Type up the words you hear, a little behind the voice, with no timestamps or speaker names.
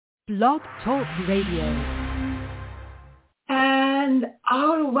Blog Talk Radio. And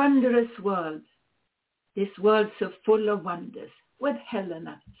our wondrous world, this world so full of wonders, with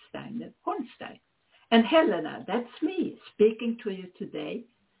Helena Steiner Hornstein. And Helena, that's me speaking to you today,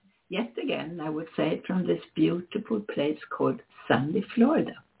 yet again, I would say, from this beautiful place called sunny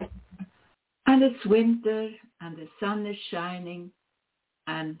Florida. And it's winter, and the sun is shining,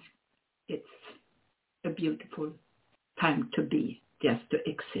 and it's a beautiful time to be, just to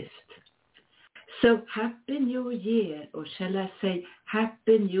exist. So Happy New Year, or shall I say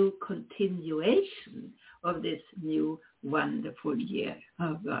Happy New Continuation of this new wonderful year.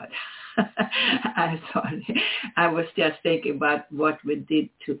 Oh God, I'm sorry. I was just thinking about what we did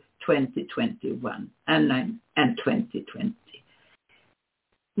to 2021 and 2020.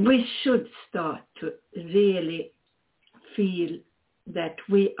 We should start to really feel that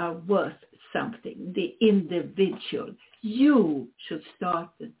we are worth something, the individual. You should start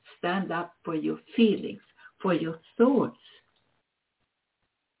to stand up for your feelings, for your thoughts.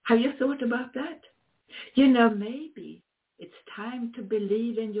 Have you thought about that? You know, maybe it's time to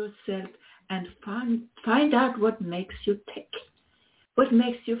believe in yourself and find out what makes you tick, what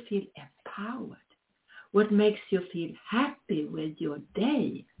makes you feel empowered, what makes you feel happy with your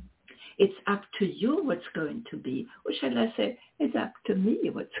day. It's up to you what's going to be, or shall I say, it's up to me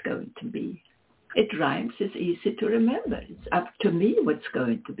what's going to be. It rhymes, it's easy to remember. It's up to me what's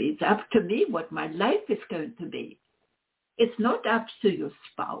going to be. It's up to me what my life is going to be. It's not up to your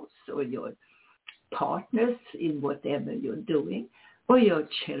spouse or your partners in whatever you're doing, or your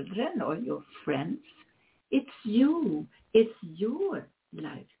children or your friends. It's you. It's your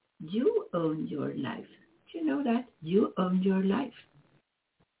life. You own your life. Do you know that? You own your life.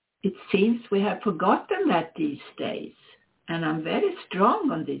 It seems we have forgotten that these days, and I'm very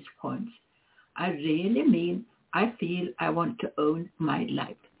strong on these points. I really mean, I feel I want to own my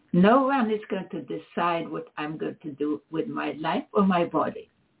life. No one is going to decide what I'm going to do with my life or my body.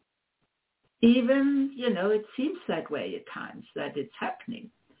 Even, it seems that way at times that it's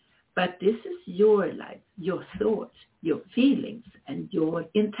happening. But this is your life, your thoughts, your feelings, and your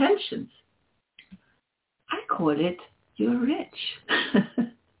intentions. I call it you're rich.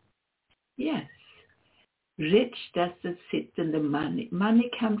 Yes. Rich doesn't sit in the money.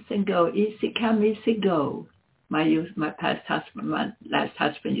 Money comes and go. Easy come, easy go. My last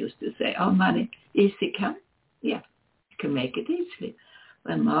husband used to say, oh, money, easy come. Yeah, you can make it easily.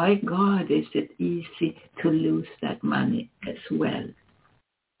 But my God, is it easy to lose that money as well.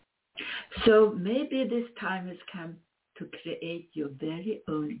 So maybe this time has come to create your very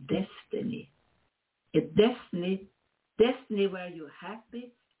own destiny. A destiny where you're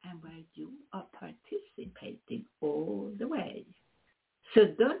happy and where you are participating all the way. So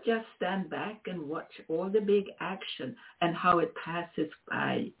don't just stand back and watch all the big action and how it passes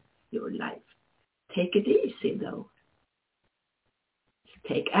by your life. Take it easy, though.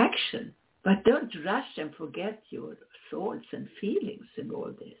 Take action, but don't rush and forget your thoughts and feelings in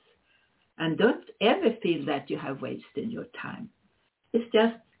all this. And don't ever feel that you have wasted your time. It's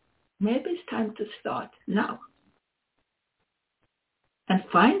just, maybe it's time to start now. And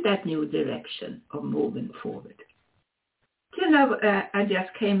find that new direction of moving forward. I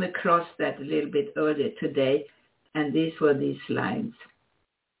just came across that a little bit earlier today, and these were these lines.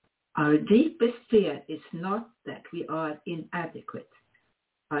 Our deepest fear is not that we are inadequate.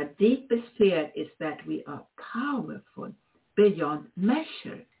 Our deepest fear is that we are powerful beyond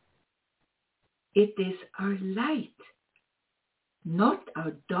measure. It is our light, not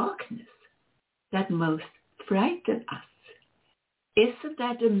our darkness, that most frighten us. Isn't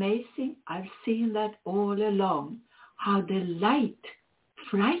that amazing? I've seen that all along, how the light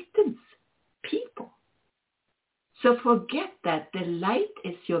frightens people. So forget that the light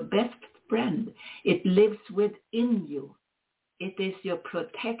is your best friend. It lives within you. It is your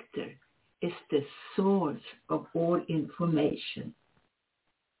protector. It's the source of all information.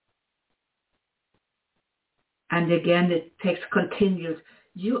 And again, the text continues,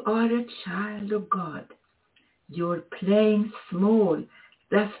 you are a child of God. Your playing small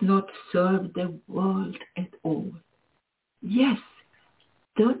does not serve the world at all. Yes,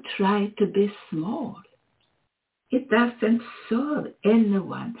 don't try to be small. It doesn't serve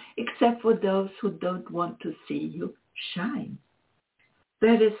anyone except for those who don't want to see you shine.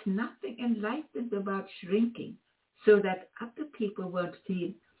 There is nothing enlightened about shrinking so that other people won't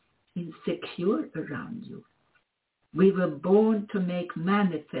feel insecure around you. We were born to make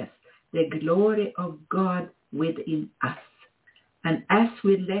manifest the glory of God within us. And as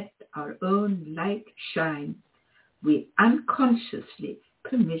we let our own light shine, we unconsciously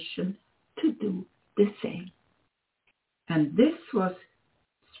permission to do the same. And this was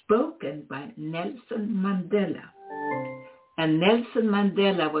spoken by Nelson Mandela. And Nelson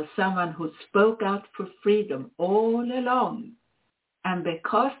Mandela was someone who spoke out for freedom all along. And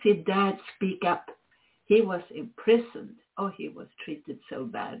because he dared speak up, he was imprisoned. Oh, he was treated so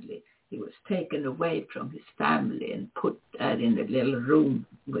badly. He was taken away from his family and put in a little room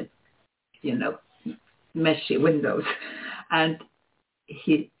with, meshy windows. And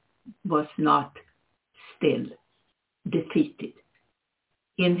he was not still defeated.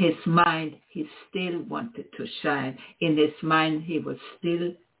 In his mind, he still wanted to shine. In his mind, he was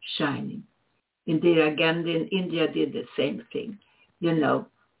still shining. Indira Gandhi in India did the same thing.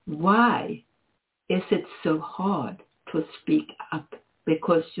 Why is it so hard to speak up?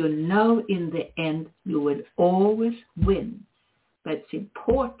 Because in the end you will always win. But it's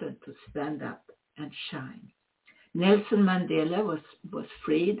important to stand up and shine. Nelson Mandela was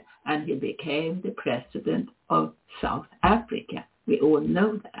freed and he became the president of South Africa. We all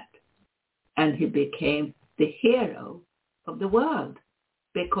know that. And he became the hero of the world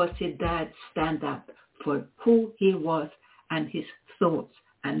because he dared stand up for who he was and his thoughts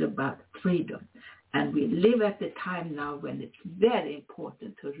and about freedom. And we live at the time now when it's very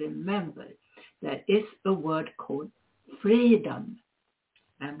important to remember that it's a word called freedom.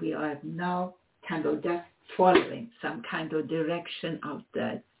 And we are now kind of just following some kind of direction out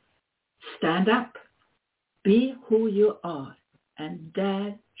there. Stand up, be who you are, and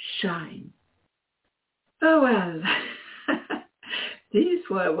dare shine. Oh, well, these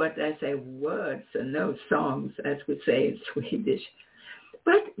were what I say, words and no songs, as we say in Swedish.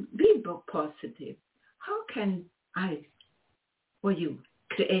 But be positive. How can I or you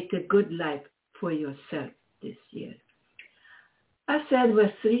create a good life for yourself this year? I said,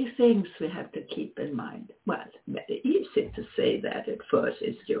 well, 3 things we have to keep in mind. Well, very easy to say that at first.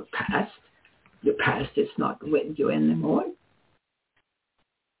 It's your past. Your past is not with you anymore.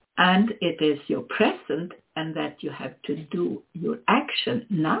 And it is your present, and that you have to do your action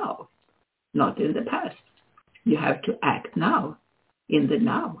now, not in the past. You have to act now, in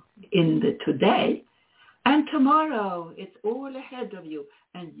the today. And tomorrow, it's all ahead of you,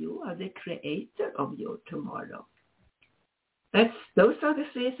 and you are the creator of your tomorrow. Those are the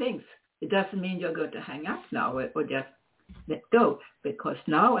 3 things. It doesn't mean you're going to hang up now or just let go, because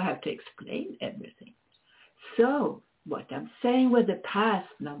now I have to explain everything. So what I'm saying with the past,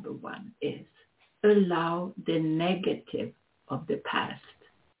 number 1, is allow the negative of the past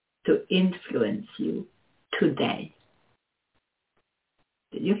to influence you today.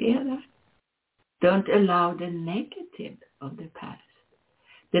 Did you hear that? Don't allow the negative of the past.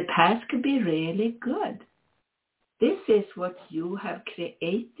 The past could be really good. This is what you have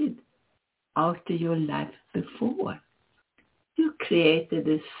created out of your life before. You created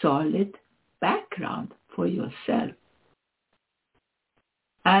a solid background for yourself.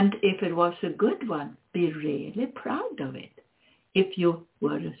 And if it was a good one, be really proud of it. If you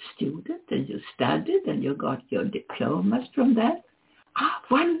were a student and you studied and you got your diplomas from that,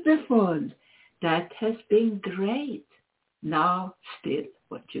 wonderful. That has been great. Now, still,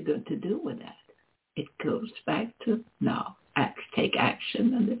 what you're going to do with that? It goes back to now. Take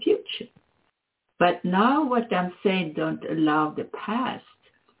action in the future. But now what I'm saying, don't allow the past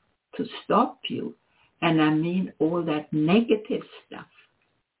to stop you. And I mean all that negative stuff.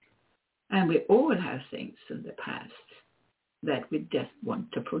 And we all have things in the past that we just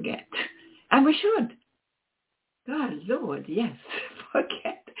want to forget. And we should. God, Lord, yes,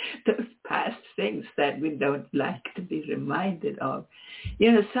 forget those past things that we don't like to be reminded of.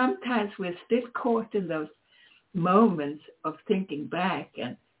 Sometimes we're still caught in those moments of thinking back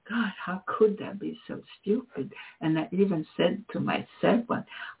and, God, how could I be so stupid? And I even said to myself,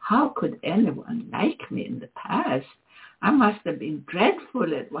 how could anyone like me in the past? I must have been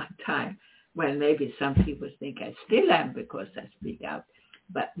dreadful at one time. Well, maybe some people think I still am because I speak out.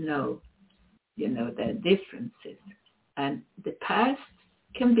 But no, there are differences. And the past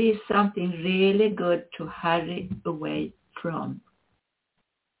can be something really good to hurry away from.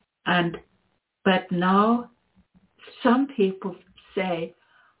 But now some people say,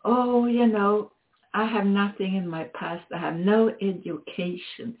 I have nothing in my past. I have no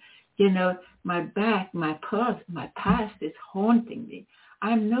education. My past is haunting me.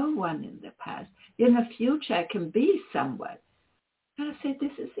 I'm no one in the past. In the future, I can be somewhere. And I say,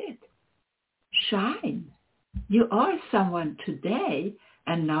 this is it. Shine. You are someone today,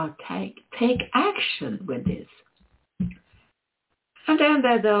 and now take action with this. And then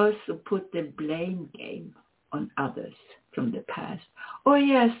there are those who put the blame game on others from the past. Oh,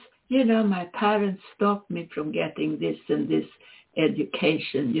 yes, my parents stopped me from getting this and this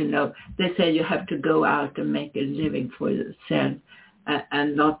education. They say you have to go out and make a living for yourself.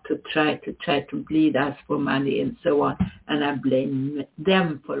 and not to try to bleed us for money and so on. And I blame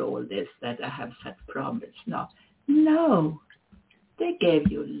them for all this, that I have such problems now. No, they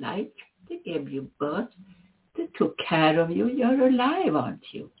gave you life. They gave you birth. They took care of you. You're alive, aren't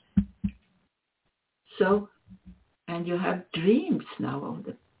you? So, and you have dreams now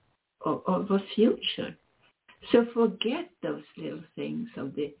of a future. So forget those little things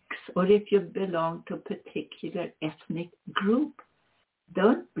or if you belong to a particular ethnic group,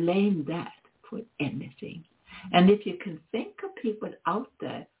 don't blame that for anything. And if you can think of people out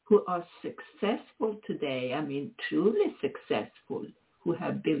there who are successful today, I mean truly successful, who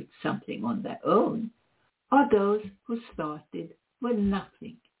have built something on their own, are those who started with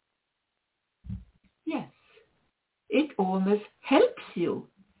nothing. Yes, it almost helps you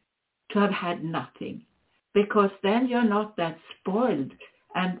to have had nothing, because then you're not that spoiled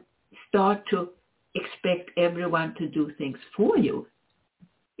and start to expect everyone to do things for you.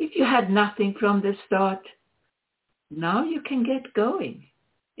 If you had nothing from the start, now you can get going.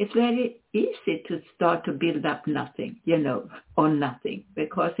 It's very easy to start to build up nothing, on nothing,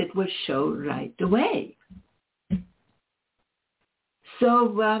 because it will show right away.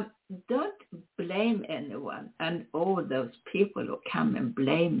 So don't blame anyone, and all those people who come and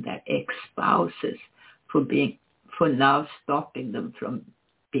blame their ex-spouses for now stopping them from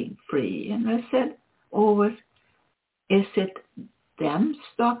being free. And I said always, is it them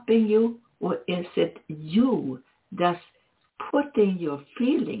stopping you, or is it you just putting your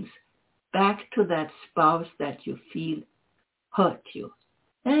feelings back to that spouse that you feel hurt you?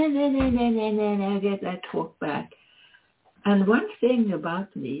 I get that talk back. And one thing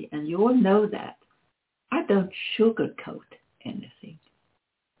about me, and you all know that, I don't sugarcoat anything.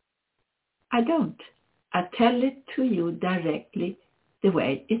 I don't. I tell it to you directly the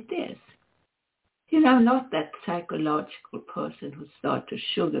way it is. Not that psychological person who starts to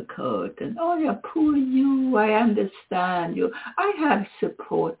sugarcoat and, oh, yeah, poor you, I understand you. I have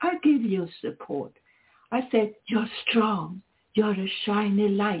support. I give you support. I said, you're strong. You're a shiny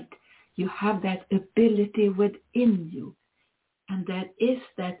light. You have that ability within you. And that is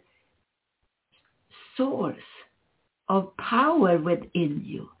that source of power within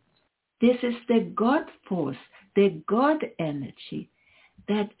you. This is the God force, the God energy,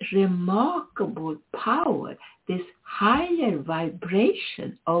 that remarkable power, this higher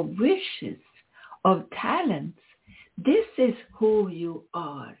vibration of wishes, of talents. This is who you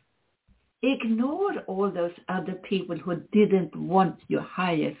are. Ignore all those other people who didn't want your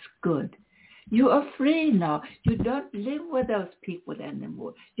highest good. You are free now. You don't live with those people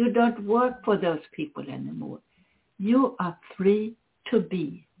anymore. You don't work for those people anymore. You are free to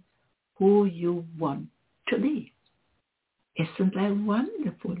be who you want to be. Isn't that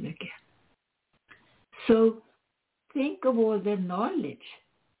wonderful again? So think of all the knowledge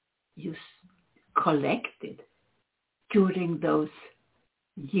you collected during those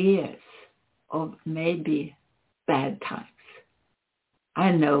years of maybe bad times.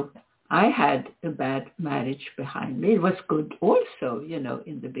 I know I had a bad marriage behind me. It was good also,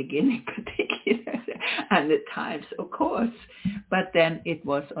 in the beginning particularly, and the times, of course. But then it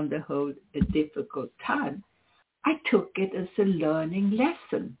was on the whole a difficult time. I took it as a learning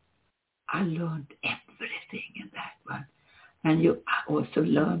lesson. I learned everything in that one. And I also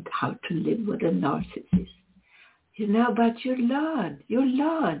learned how to live with a narcissist. But you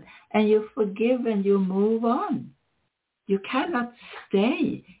learn, and you forgive and you move on. You cannot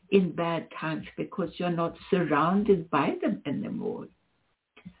stay in bad times because you're not surrounded by them anymore.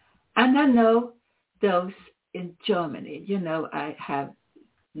 And I know those in Germany, I have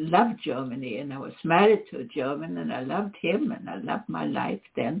loved Germany, and I was married to a German, and I loved him, and I loved my life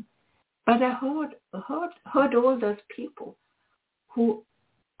then. But I heard all those people who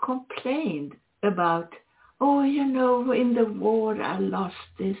complained about, oh, in the war I lost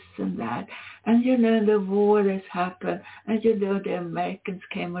this and that, and the war has happened, and the Americans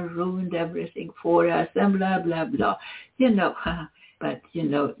came and ruined everything for us, and blah blah blah, But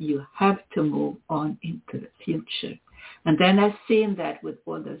you have to move on into the future. And then I've seen that with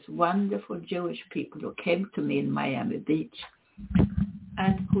all those wonderful Jewish people who came to me in Miami Beach,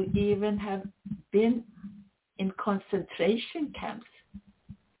 and who even have been in concentration camps,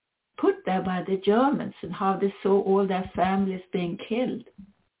 put there by the Germans, and how they saw all their families being killed.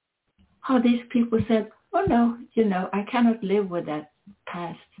 How these people said, oh no, I cannot live with that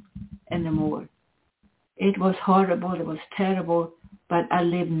past anymore. It was horrible, it was terrible, but I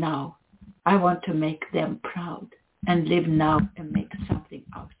live now. I want to make them proud and live now and make something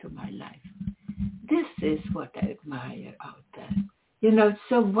out of my life. This is what I admire out there. It's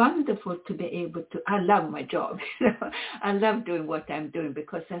so wonderful to be able to, I love my job. I love doing what I'm doing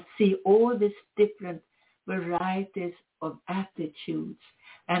because I see all these different varieties of attitudes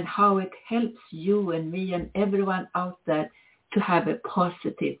and how it helps you and me and everyone out there to have a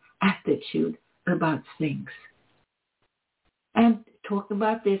positive attitude about things. And talk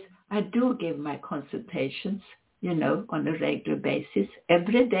about this, I do give my consultations, on a regular basis,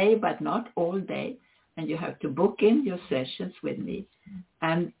 every day, but not all day. And you have to book in your sessions with me.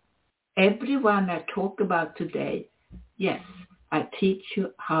 And everyone I talk about today, yes, I teach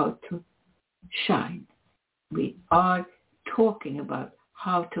you how to shine. We are talking about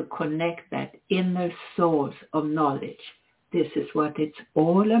how to connect that inner source of knowledge. This is what it's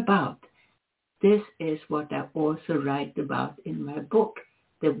all about. This is what I also write about in my book,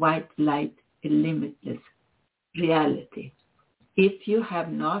 The White Light in Limitless Reality. If you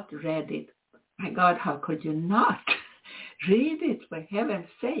have not read it, my God, how could you not read it, for heaven's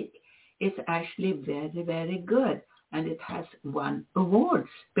sake? It's actually very, very good, and it has won awards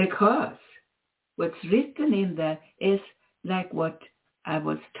because what's written in there is like what I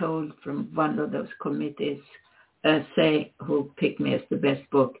was told from one of those committees, who picked me as the best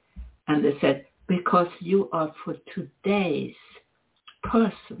book, and they said, because you are for today's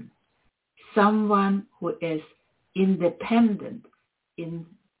person, someone who is independent in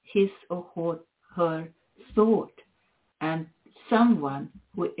his or her thought, and someone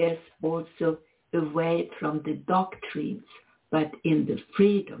who is also away from the doctrines, but in the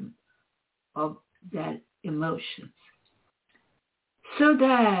freedom of their emotions. So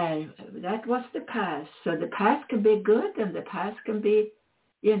that was the past. So the past can be good and the past can be,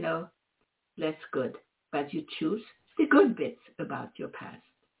 less good. But you choose the good bits about your past.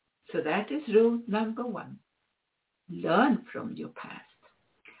 So that is rule number 1. Learn from your past.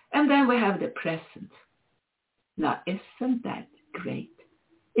 And then we have the present. Now, isn't that great?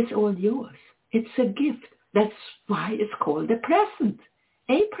 It's all yours. It's a gift. That's why it's called a present.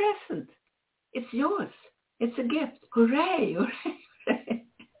 A present. It's yours. It's a gift. Hooray, hooray, hooray.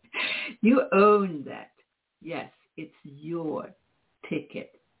 You own that. Yes, it's your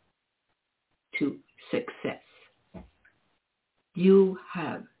ticket to success. You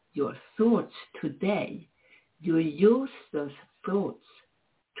have your thoughts today. You use those thoughts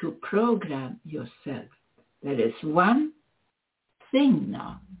to program yourself. There is one thing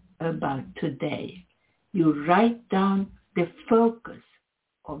now about today. You write down the focus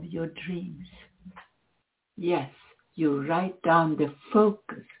of your dreams. Yes, you write down the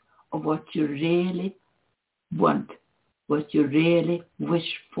focus of what you really want, what you really wish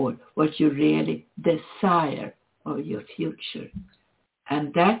for, what you really desire of your future.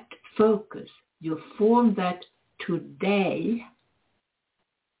 And that focus, you form that today.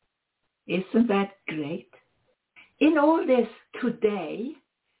 Isn't that great? In all this today,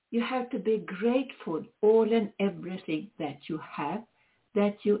 you have to be grateful all and everything that you have,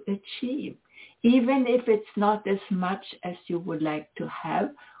 that you achieve, even if it's not as much as you would like to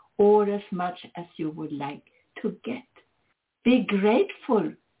have or as much as you would like to get. Be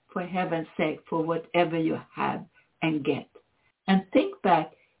grateful, for heaven's sake, for whatever you have and get. And think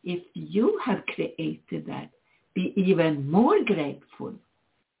back, if you have created that, be even more grateful.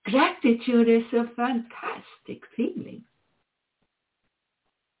 Gratitude is a fantastic feeling.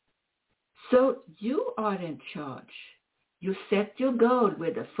 So you are in charge. You set your goal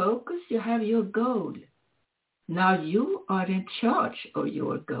with a focus, you have your goal. Now you are in charge of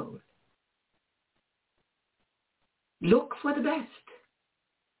your goal. Look for the best.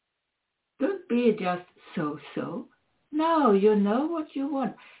 Don't be just so-so. No, you know what you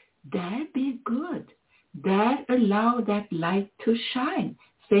want. There be good. There allow that light to shine.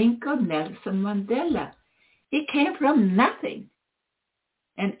 Think of Nelson Mandela. He came from nothing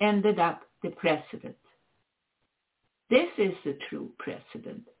and ended up the president. This is a true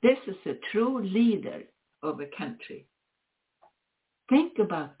president. This is a true leader of a country. Think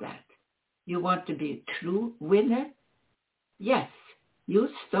about that. You want to be a true winner? Yes, you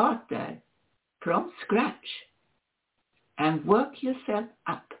start there from scratch and work yourself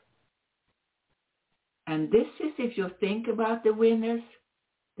up. And this is, if you think about the winners,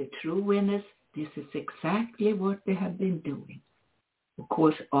 the true winners, this is exactly what they have been doing. Of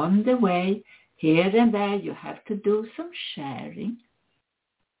course, on the way, here and there, you have to do some sharing.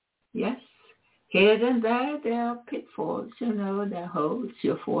 Yes, here and there are pitfalls, there are holes,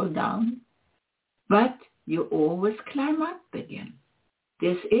 you fall down. But you always climb up again.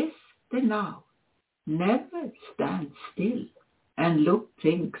 This is the now. Never stand still and look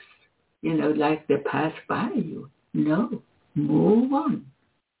things, like they pass by you. No, move on.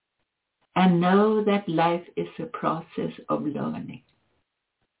 And know that life is a process of learning.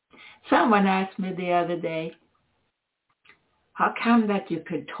 Someone asked me the other day, how come that you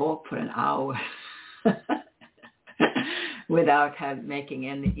could talk for an hour without making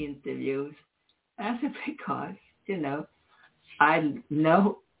any interviews? I said, because, I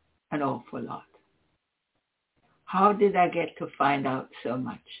know an awful lot. How did I get to find out so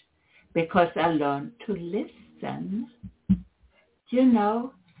much? Because I learned to listen.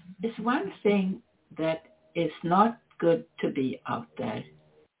 It's one thing that is not good to be out there,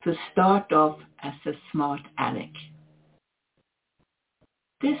 to start off as a smart aleck.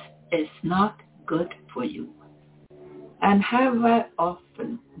 This is not good for you. And have I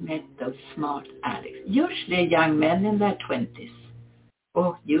often met those smart alecks? Usually young men in their 20s,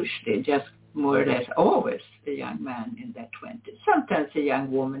 or usually just more or less always a young man in their 20s, sometimes a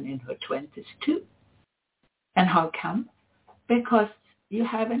young woman in her 20s too. And how come? Because you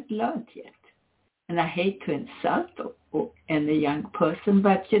haven't learned yet. And I hate to insult any young person,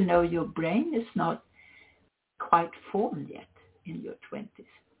 but your brain is not quite formed yet in your 20s.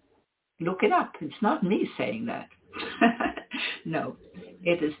 Look it up. It's not me saying that. No,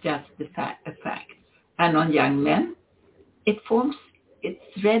 it is just a fact. And on young men, it's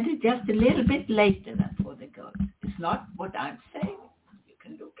ready just a little bit later than for the girls. It's not what I'm saying. You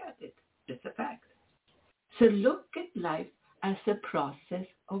can look at it. It's a fact. So look at life as a process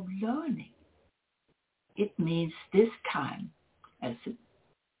of learning. It means this time, as a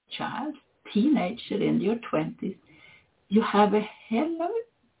child, teenager in your 20s, you have a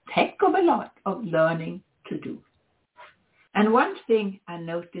heck of a lot of learning to do. And one thing I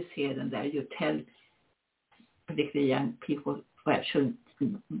notice here and there, you tell particularly young people, well,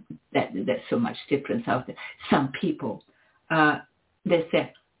 there's so much difference out there. Some people, they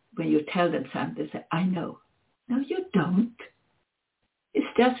say, when you tell them something, they say, I know. No, you don't. It's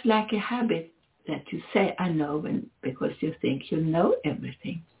just like a habit that you say, I know, because you think you know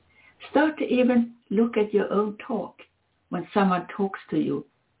everything. Start to even look at your own talk. When someone talks to you,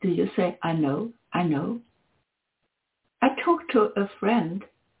 do you say, I know, I know? I talked to a friend,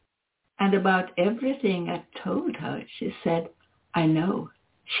 and about everything I told her, she said, I know.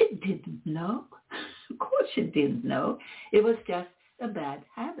 She didn't know. Of course she didn't know. It was just a bad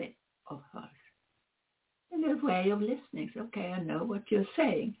habit of hers. And a way of listening. Okay, I know what you're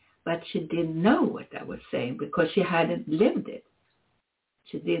saying. But she didn't know what I was saying because she hadn't lived it.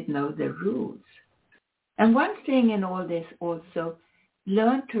 She didn't know the rules. And one thing in all this also,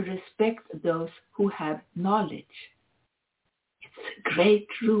 learn to respect those who have knowledge. It's a great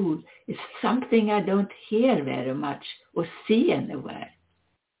rule. It's something I don't hear very much or see anywhere.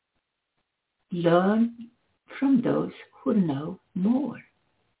 Learn from those who know more.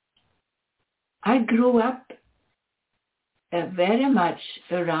 I grew up very much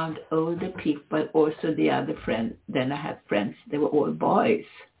around older people, also the other friends. Then I had friends, they were all boys.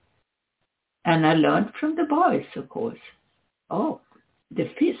 And I learned from the boys, of course. Oh, the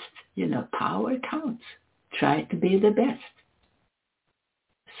fist, power counts. Try to be the best.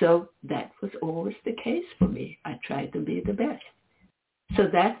 So that was always the case for me. I tried to be the best. So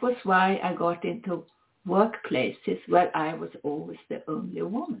that was why I got into workplaces where I was always the only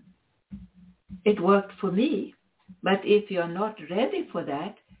woman. It worked for me. But if you're not ready for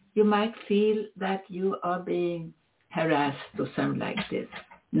that, you might feel that you are being harassed or something like this.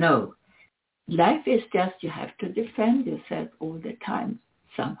 No. Life is just you have to defend yourself all the time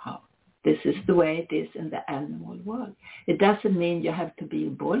somehow. This is the way it is in the animal world. It doesn't mean you have to be a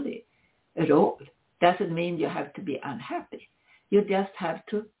bully at all. It doesn't mean you have to be unhappy. You just have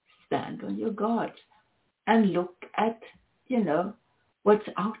to stand on your guard and look at, what's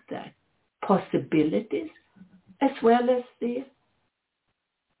out there. Possibilities as well as the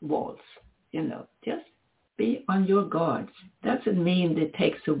walls, just be on your guard. Doesn't mean it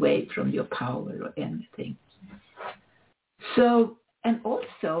takes away from your power or anything. So, and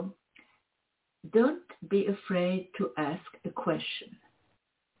also, don't be afraid to ask a question.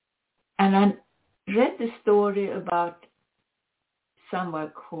 And I read the story about someone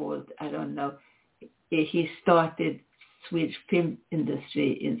called, I don't know, he started Swedish film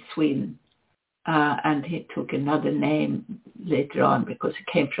industry in Sweden. And he took another name later on because he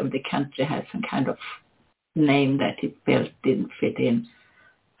came from the country, had some kind of name that he felt didn't fit in.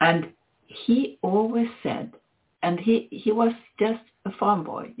 And he always said, and he was just a farm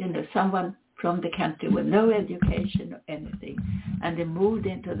boy, someone from the country with no education or anything. And he moved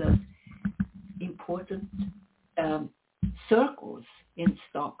into those important circles in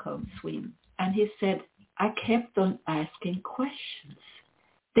Stockholm, Sweden. And he said, I kept on asking questions.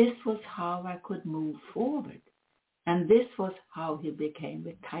 This was how I could move forward. And this was how he became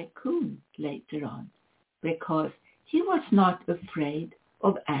a tycoon later on, because he was not afraid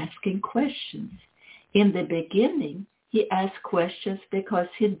of asking questions. In the beginning, he asked questions because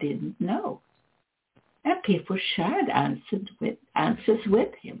he didn't know. And people shared answers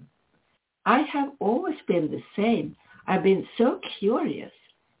with him. I have always been the same. I've been so curious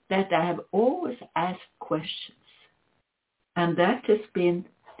that I have always asked questions. And that has been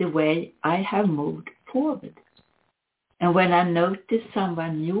the way I have moved forward. And when I noticed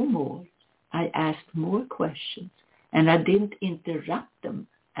someone knew more, I asked more questions. And I didn't interrupt them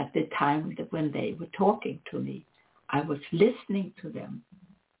at the time when they were talking to me. I was listening to them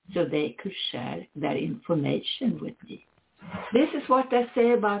so they could share their information with me. This is what I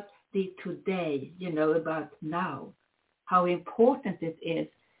say about the today, about now, how important it is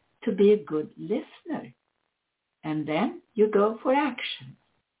to be a good listener. And then you go for action.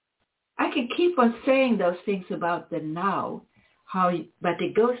 I can keep on saying those things about the now, but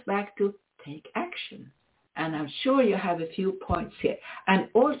it goes back to take action. And I'm sure you have a few points here. And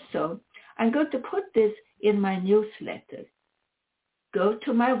also, I'm going to put this in my newsletter. Go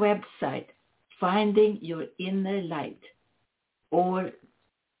to my website, Finding Your Inner Light, or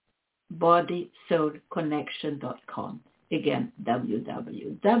bodysoulconnection.com. Again,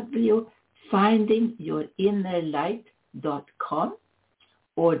 www.findingyourinnerlight.com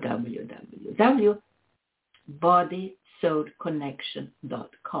or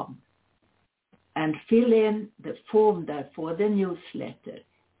www.bodysoulconnection.com. And fill in the form there for the newsletter.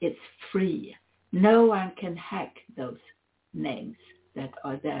 It's free. No one can hack those names that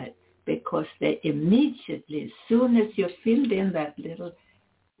are there because they immediately, as soon as you filled in that little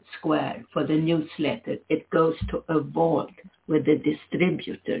square for the newsletter, it goes to a vault with the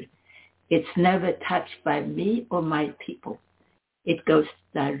distributor. It's never touched by me or my people. It goes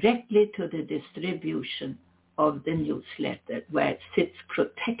directly to the distribution of the newsletter, where it sits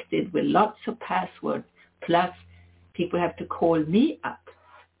protected with lots of passwords, plus people have to call me up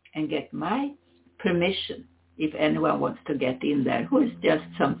and get my permission if anyone wants to get in there, who is just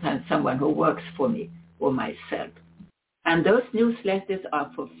sometimes someone who works for me or myself. And those newsletters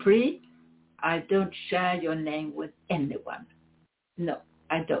are for free. I don't share your name with anyone. No,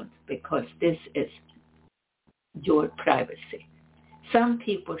 I don't, because this is your privacy. Some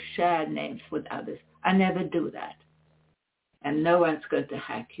people share names with others. I never do that. And no one's going to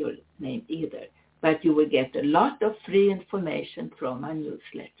hack your name either. But you will get a lot of free information from my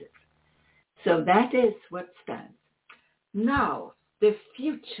newsletter. So that is what stands. Now, the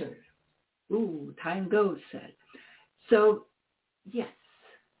future. Ooh, time goes. So, yes,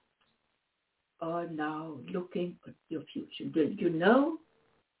 are now looking at your future. Do you know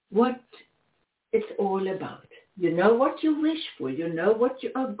what it's all about? You know what you wish for. You know what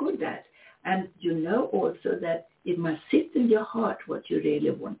you are good at. And you know also that it must sit in your heart what you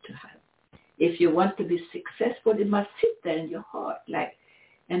really want to have. If you want to be successful, it must sit there in your heart like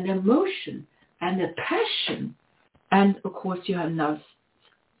an emotion and a passion. And of course, you have now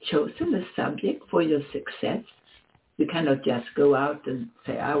chosen a subject for your success. You cannot just go out and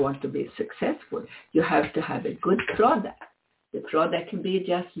say, I want to be successful. You have to have a good product. The product can be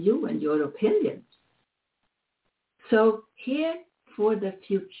just you and your opinion. So here for the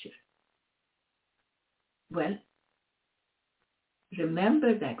future. Well,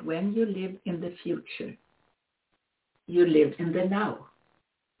 remember that when you live in the future, you live in the now.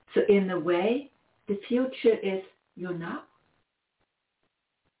 So in a way, the future is your now.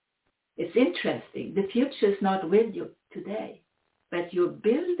 It's interesting. The future is not with you today, but you're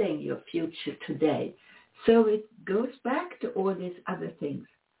building your future today. So it goes back to all these other things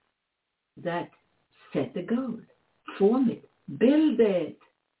that set the goal, form it, build it,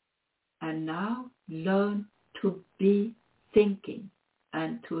 and now learn to be thinking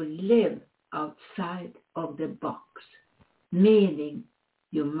and to live outside of the box, meaning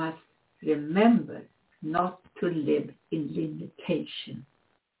you must remember not to live in limitation.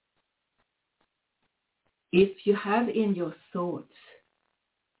 If you have in your thoughts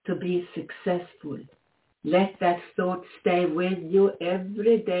to be successful, let that thought stay with you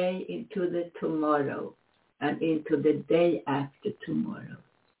every day into the tomorrow and into the day after tomorrow.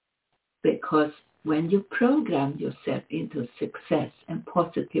 Because when you program yourself into success and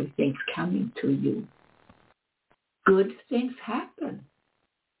positive things coming to you, good things happen.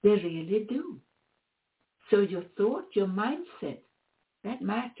 They really do. So your thought, your mindset, that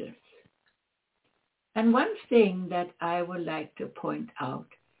matters. And one thing that I would like to point out,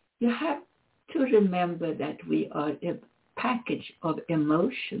 you have to remember that we are a package of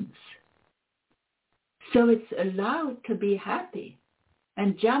emotions. So it's allowed to be happy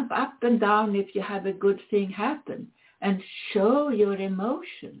and jump up and down if you have a good thing happen and show your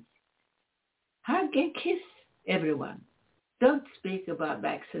emotions. Hug and kiss everyone. Don't speak about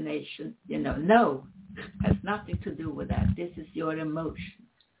vaccination. No, has nothing to do with that. This is your emotions.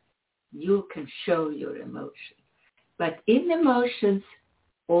 You can show your emotions. But in emotions,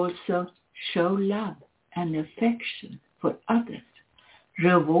 also show love and affection for others.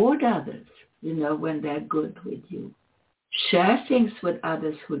 Reward others, when they're good with you. Share things with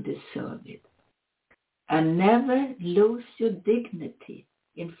others who deserve it. And never lose your dignity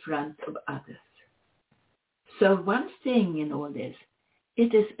in front of others. So one thing in all this,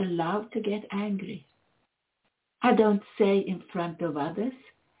 it is allowed to get angry. I don't say in front of others,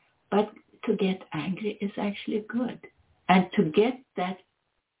 but to get angry is actually good. And to get that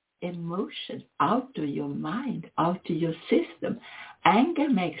emotion out of your mind, out of your system. Anger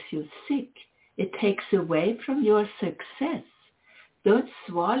makes you sick. It takes away from your success. Don't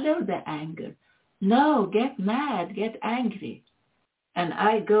swallow the anger. No, get mad, get angry. And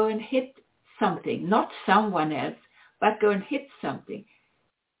I go and hit something, not someone else, but go and hit something.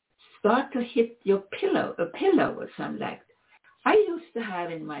 Start to hit your pillow, a pillow or something like that. I used to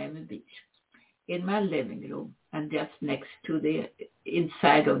have in Miami Beach, in my living room, and just next to the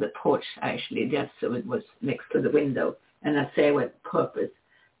inside of the porch, actually, just so it was next to the window. And I say with purpose,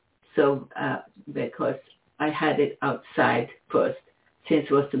 so because I had it outside first, since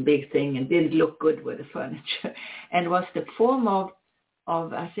it was a big thing and didn't look good with the furniture, and was the form of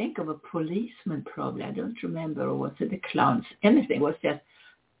I think of a policeman probably, I don't remember, or was it a clown's, anything. It was just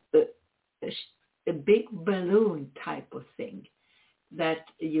a big balloon type of thing that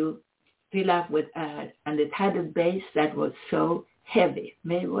you fill up with air, and it had a base that was so heavy,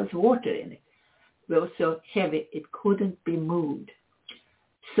 maybe it was water in it. It was so heavy it couldn't be moved.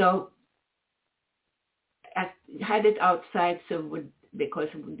 So I had it outside because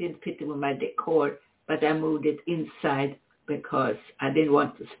it didn't fit with my decor, but I moved it inside because I didn't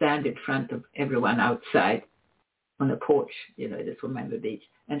want to stand in front of everyone outside on the porch, this was Miami Beach,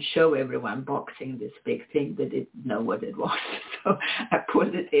 and show everyone boxing this big thing. They didn't know what it was. So I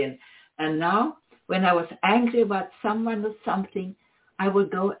pulled it in. And now, when I was angry about someone or something, I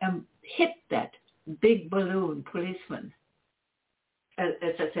would go and hit that big balloon policeman. As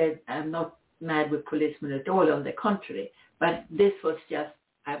I said, I'm not mad with policemen at all, on the contrary. But this was just,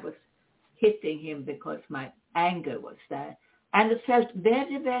 I was hitting him because my anger was there. And it felt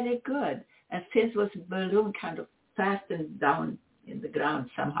very, very good. And since it was a balloon kind of fastened down in the ground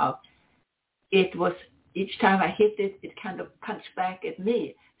somehow, it was, each time I hit it, it kind of punched back at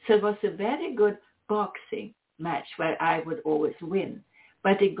me. So it was a very good boxing match where I would always win.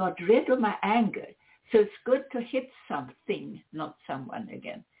 But it got rid of my anger. So it's good to hit something, not someone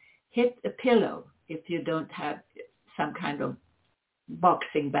again. Hit a pillow if you don't have some kind of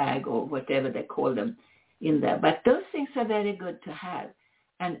boxing bag or whatever they call them in there. But those things are very good to have.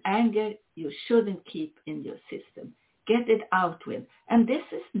 And anger you shouldn't keep in your system. Get it out with. And this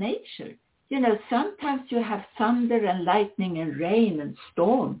is nature. Sometimes you have thunder and lightning and rain and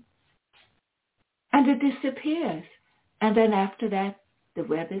storm. And it disappears. And then after that, the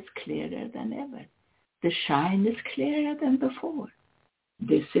weather is clearer than ever. The shine is clearer than before.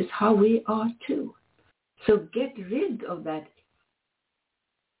 This is how we are too. So get rid of that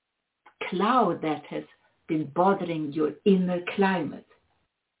cloud that has been bothering your inner climate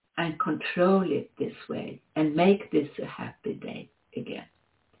and control it this way and make this a happy day again.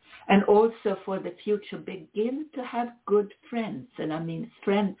 And also for the future, begin to have good friends. And I mean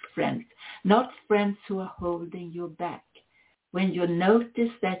friends, not friends who are holding you back. When you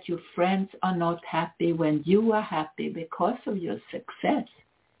notice that your friends are not happy when you are happy because of your success,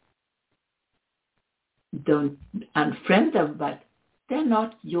 don't unfriend them, but they're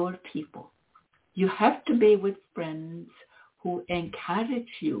not your people. You have to be with friends who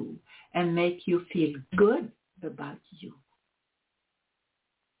encourage you and make you feel good about you.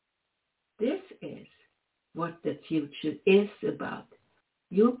 This is what the future is about.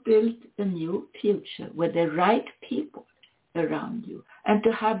 You build a new future with the right people around you. And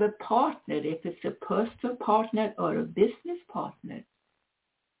to have a partner, if it's a personal partner or a business partner,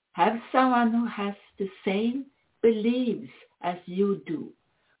 have someone who has the same beliefs as you do,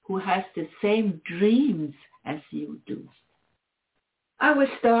 who has the same dreams as you do. I will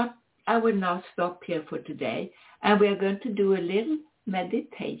now stop here for today, and we are going to do a little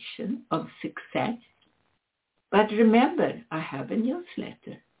meditation of success. But remember, I have a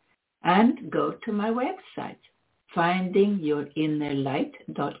newsletter, and go to my website,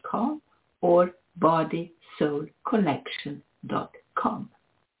 findingyourinnerlight.com or bodysoulconnection.com.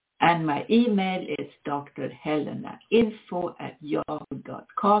 And my email is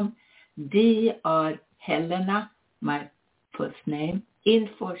drhelena.info@yahoo.com. Dr. Helena, my first name,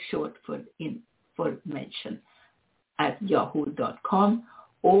 info short for information, yahoo.com,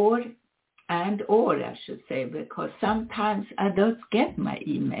 or I should say, because sometimes I don't get my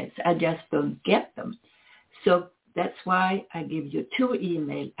emails. I just don't get them. So that's why I give you two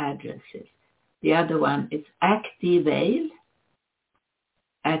email addresses. The other one is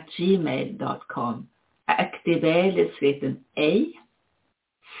activale@gmail.com. Activale is written A,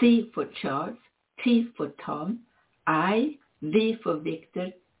 C for Charles, T for Tom, I, V for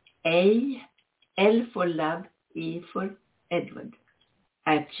Victor, A, L for love, E for Edward,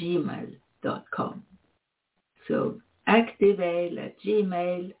 @gmail.com. So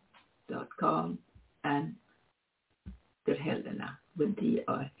activale@gmail.com and Helena with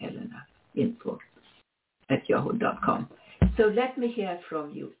DR Helena info @yahoo.com. So let me hear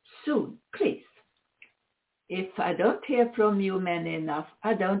from you soon, please. If I don't hear from you many enough,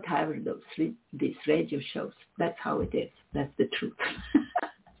 I don't have these radio shows. That's how it is. That's the truth.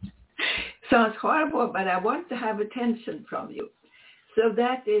 Sounds horrible, but I want to have attention from you. So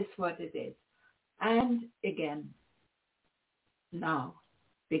that is what it is. And again, now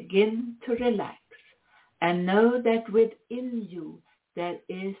begin to relax and know that within you there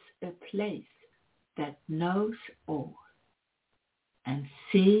is a place that knows all and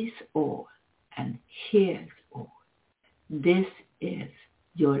sees all and hears all. This is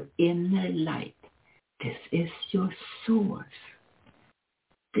your inner light. This is your source.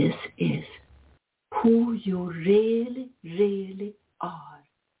 This is who you really, really are.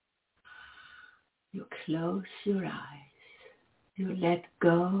 You close your eyes. You let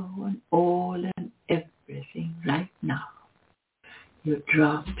go on all and everything right now. You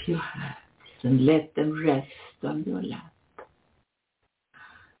drop your hands and let them rest on your lap.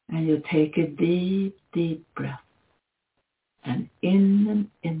 And you take a deep, deep breath. And in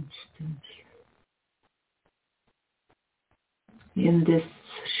an instant, in this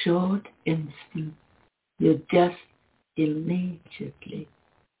short instant, you just immediately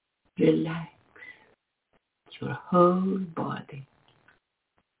relax your whole body.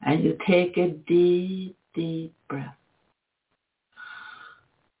 And you take a deep, deep breath.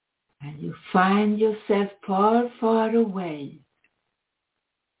 And you find yourself far, far away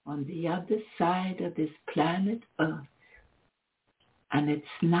on the other side of this planet Earth. And it's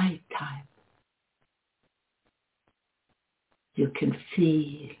nighttime. You can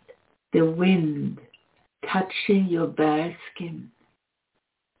feel the wind touching your bare skin.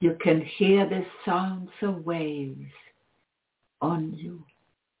 You can hear the sounds of waves on you,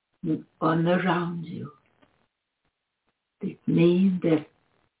 on around you. This means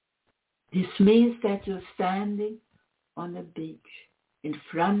that you're standing on a beach in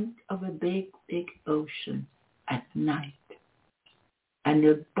front of a big, big ocean at night. And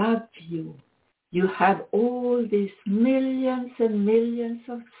above you, you have all these millions and millions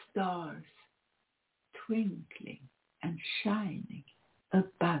of stars twinkling and shining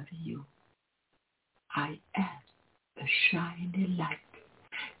above you. I am a shiny light.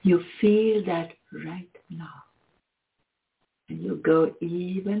 You feel that right now. And you go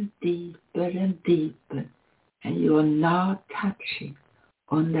even deeper and deeper. And you are now touching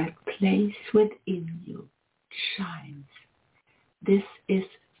on that place within you. It shines. This is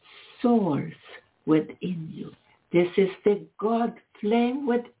source within you. This is the God flame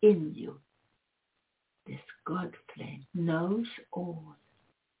within you. This God flame knows all,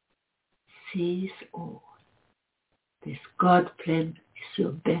 sees all. This God flame is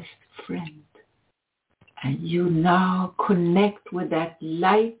your best friend. And you now connect with that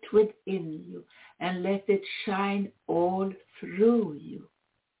light within you and let it shine all through you.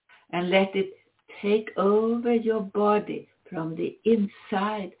 And let it take over your body from the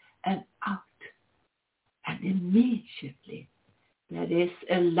inside and out. And immediately there is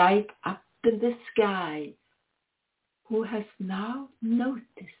a light up in the sky who has now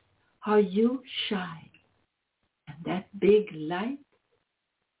noticed how you shine. And that big light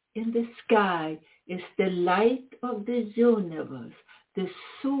in the sky is the light of the universe, the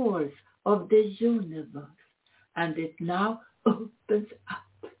source of the universe. And it now opens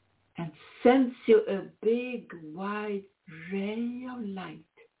up and sends you a big wide ray of light.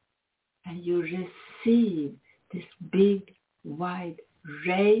 And you receive this big wide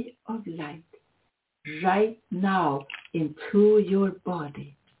ray of light right now into your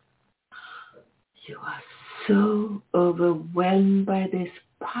body. You are so overwhelmed by this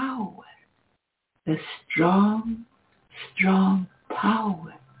power, a strong, strong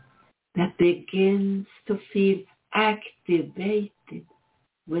power that begins to feel activated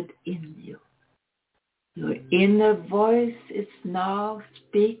within you. Your inner voice is now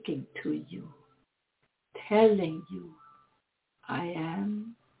speaking to you, telling you, I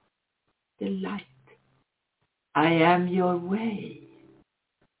am the light. I am your way.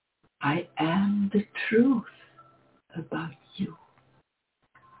 I am the truth about you.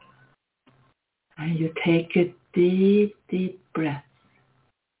 And you take a deep, deep breath,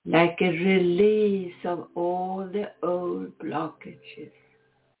 like a release of all the old blockages.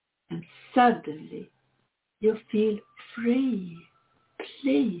 And suddenly you feel free,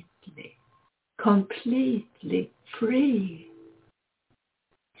 completely free.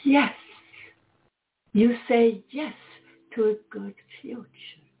 Yes, you say yes to a good future.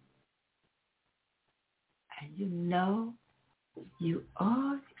 And you know you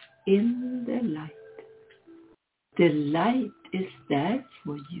are in the light. The light is there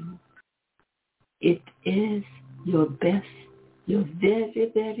for you. It is your best, your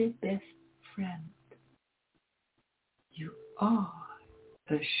very, very best friend. You are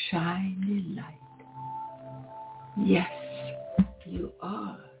a shiny light. Yes, you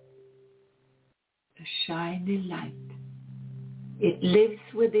are a shiny light. It lives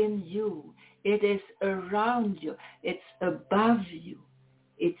within you. It is around you. It's above you.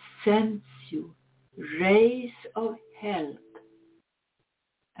 It sends you rays of help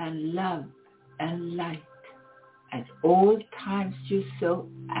and love and light at all times you so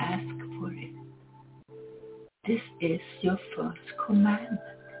ask for it. This is your first commandment.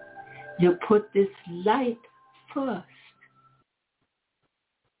 You put this light first.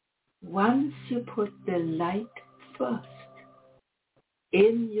 Once you put the light first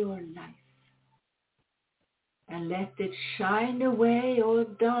in your life and let it shine away all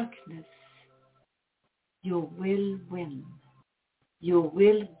darkness, you will win. You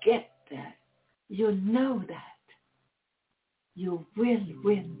will get there. You know that. You will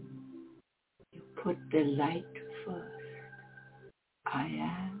win. You put the light first. I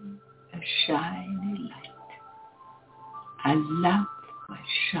am a shiny light. I love my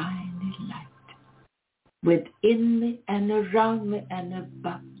shiny light within me and around me and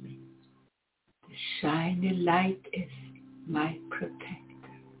above me. The shiny light is my protector.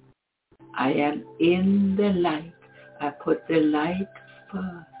 I am in the light. I put the light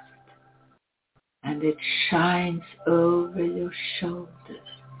first, and it shines over your shoulders,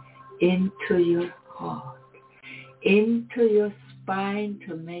 into your heart, into your spine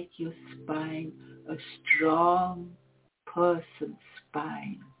to make your spine a strong person's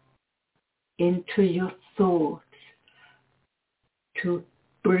spine, into your thoughts to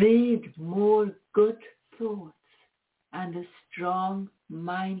breed more good thoughts and a strong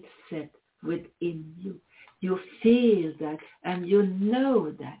mindset within you. You feel that and you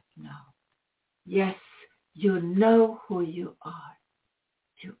know that now. Yes, you know who you are.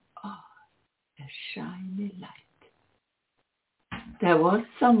 You are a shiny light. There was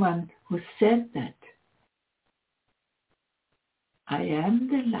someone who said that. I am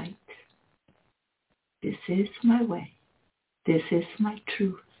the light. This is my way. This is my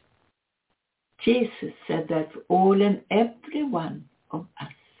truth. Jesus said that for all and every one of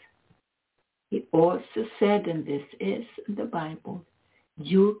us. He also said, and this is in the Bible,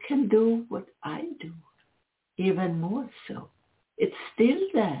 you can do what I do, even more so. It's still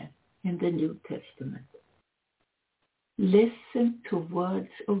there in the New Testament. Listen to words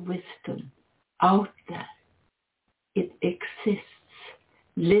of wisdom out there. It exists.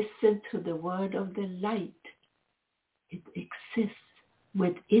 Listen to the word of the light. It exists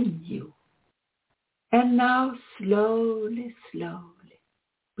within you. And now, slowly,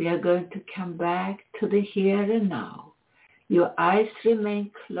 we are going to come back to the here and now. Your eyes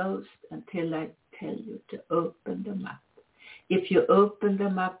remain closed until I tell you to open them up. If you open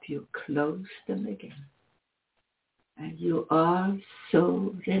them up, you close them again. And you are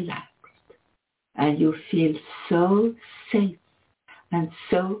so relaxed. And you feel so safe and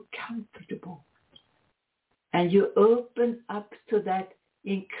so comfortable. And you open up to that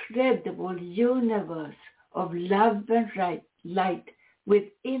incredible universe of love and light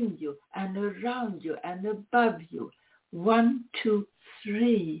within you and around you and above you. 1, 2,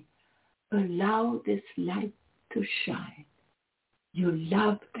 3. Allow this light to shine. You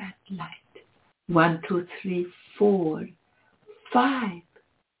love that light. 1, 2, 3, 4, 5,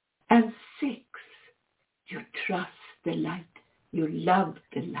 and 6. You trust the light. You love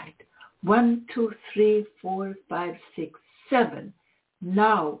the light. 1, 2, 3, 4, 5, 6, 7.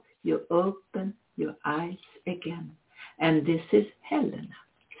 Now you open your eyes again. And this is Helena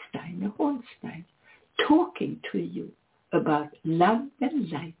Steiner Hornstein talking to you about love and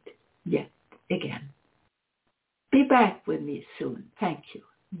light yet again. Be back with me soon. Thank you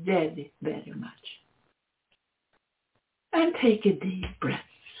very, very much. And take a deep breath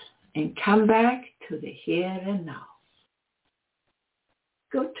and come back to the here and now.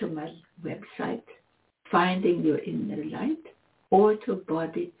 Go to my website, finding your inner light, or to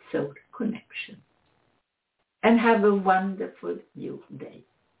body-soul connection. And have a wonderful new day.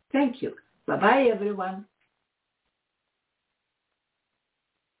 Thank you. Bye-bye, everyone.